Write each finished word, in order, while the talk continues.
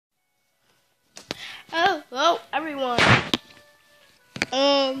Hello, everyone.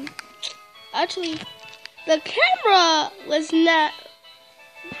 Actually, the camera was not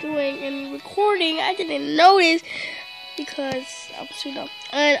doing any recording. I didn't notice because I'm too dumb.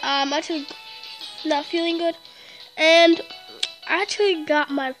 And I'm actually not feeling good. And I actually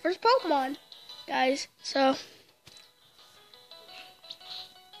got my first Pokemon, guys. So,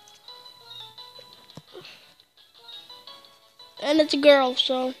 and it's a girl,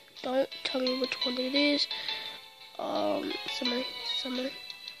 so don't tell me which one it is. Summer.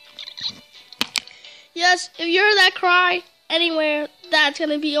 Yes, if you hear that cry anywhere, that's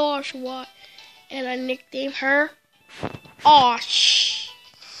gonna be Oshawott. And I nicknamed her Osh.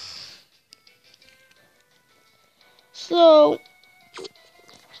 So,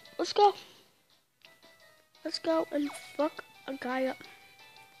 let's go. Let's go and fuck a guy up.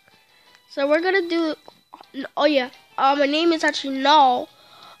 So we're gonna do, oh yeah, my name is actually Null.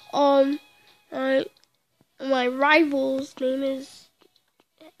 My rival's name is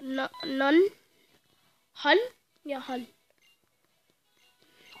Hun? Yeah, Hun.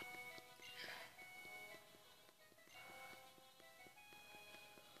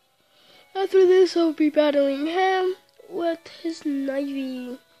 After this, I'll be battling him with his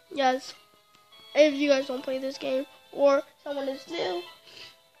Navy. Yes, if you guys don't play this game, or someone is new,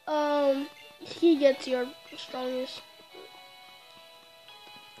 he gets your strongest.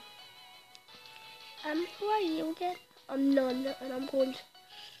 Who are you again? I'm none, and I'm going to...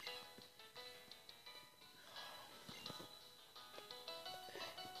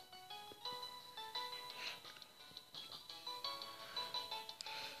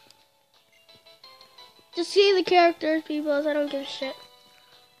 Just see the characters, people, I don't give a shit.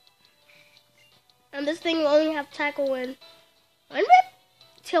 And this thing will only have tackle and whip?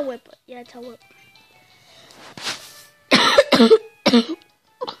 Tail whip. Yeah, tail whip.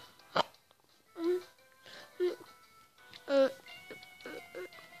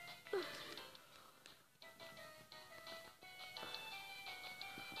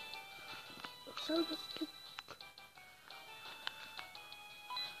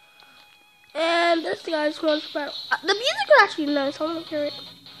 And this guy's going to battle. The music is actually nice. I want to hear it.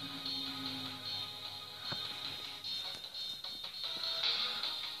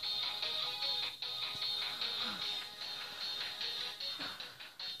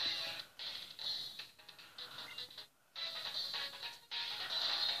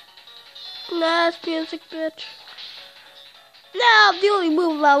 Nice music, bitch. Now, the only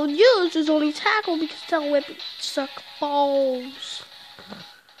move I would use is only tackle because tail whip suck balls.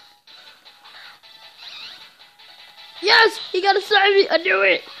 Yes, he got to sign me. I knew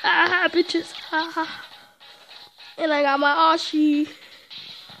it. Haha, bitches. Haha. And I got my Ashi.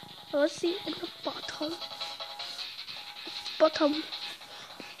 Let's see in the bottom. Bottom.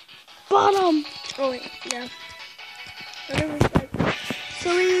 Oh wait, yeah.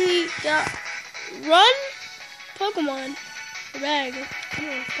 So we got Run Pokemon. Rag. Come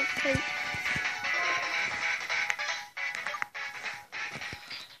on, fuck.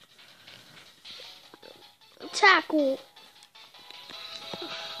 Tackle.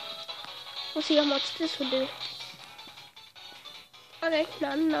 We'll see how much this will do. Okay,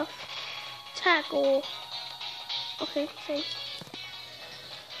 not enough. Tackle. Okay, same.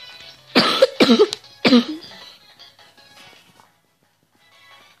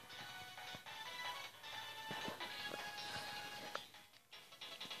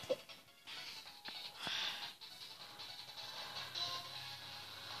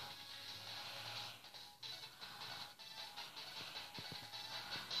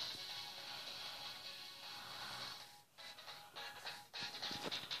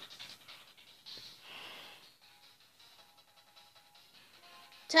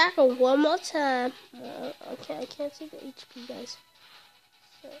 Tackle one more time. Okay, I can't see the HP, guys.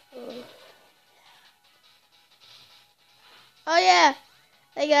 So, oh yeah.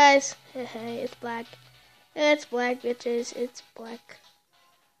 Hey guys. Hey, it's black. It's black, bitches. It's black.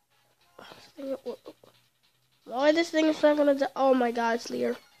 Why this thing is not gonna die? Oh my god, it's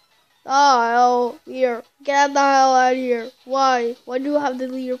Lear. Oh, Lear. Get the hell out of here. Why? Why do you have the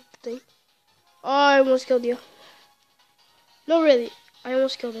Lear thing? Oh, I almost killed you. No, really. I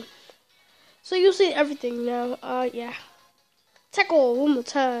almost killed him. So you see everything now. Yeah. Tackle one more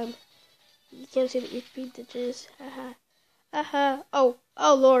time. You can't see the HP digits. Haha. Oh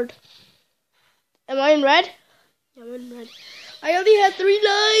lord. Am I in red? Yeah, I'm in red. I only had 3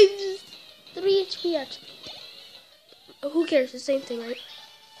 lives. 3 HP actually. Who cares? The same thing, right?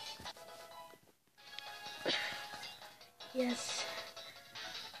 Yes.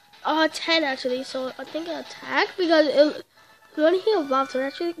 10 actually. So I think I attack because when he evolved,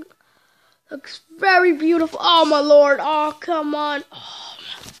 actually Looks very beautiful. Oh my lord. Oh, come on. Oh,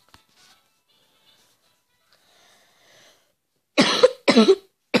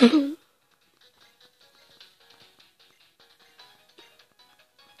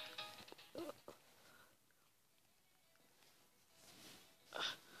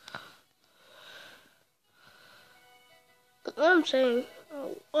 what I'm saying.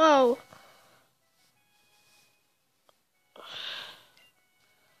 Oh, whoa.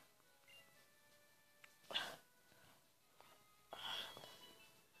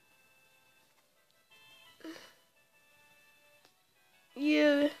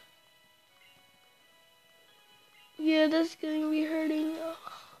 Yeah. Yeah, that's gonna be hurting. Oh.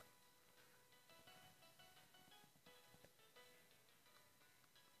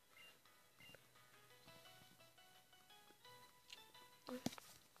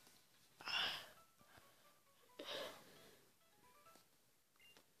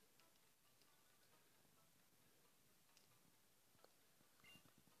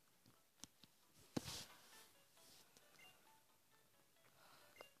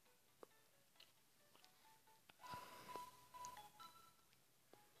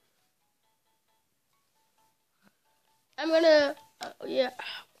 I'm gonna, yeah.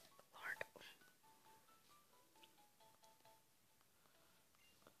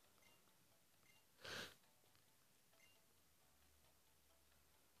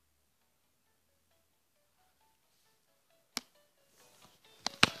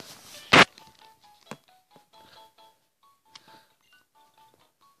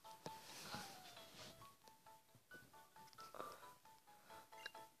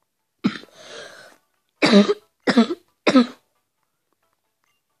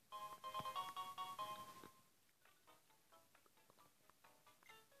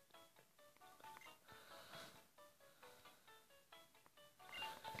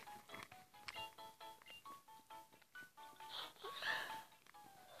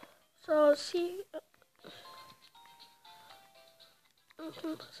 So, see,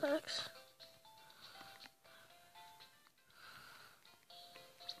 sucks.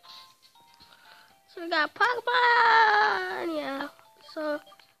 So we got Pokemon, yeah. So,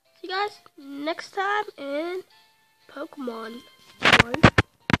 see you guys next time in Pokemon 1,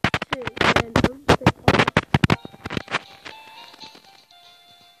 2, and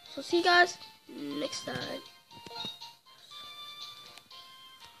so see you guys next time.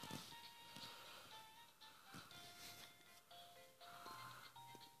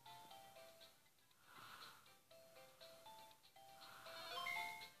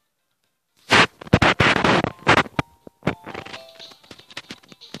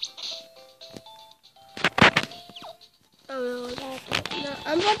 Oh no,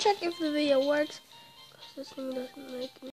 I'm gonna check if the video works. This thing doesn't make me.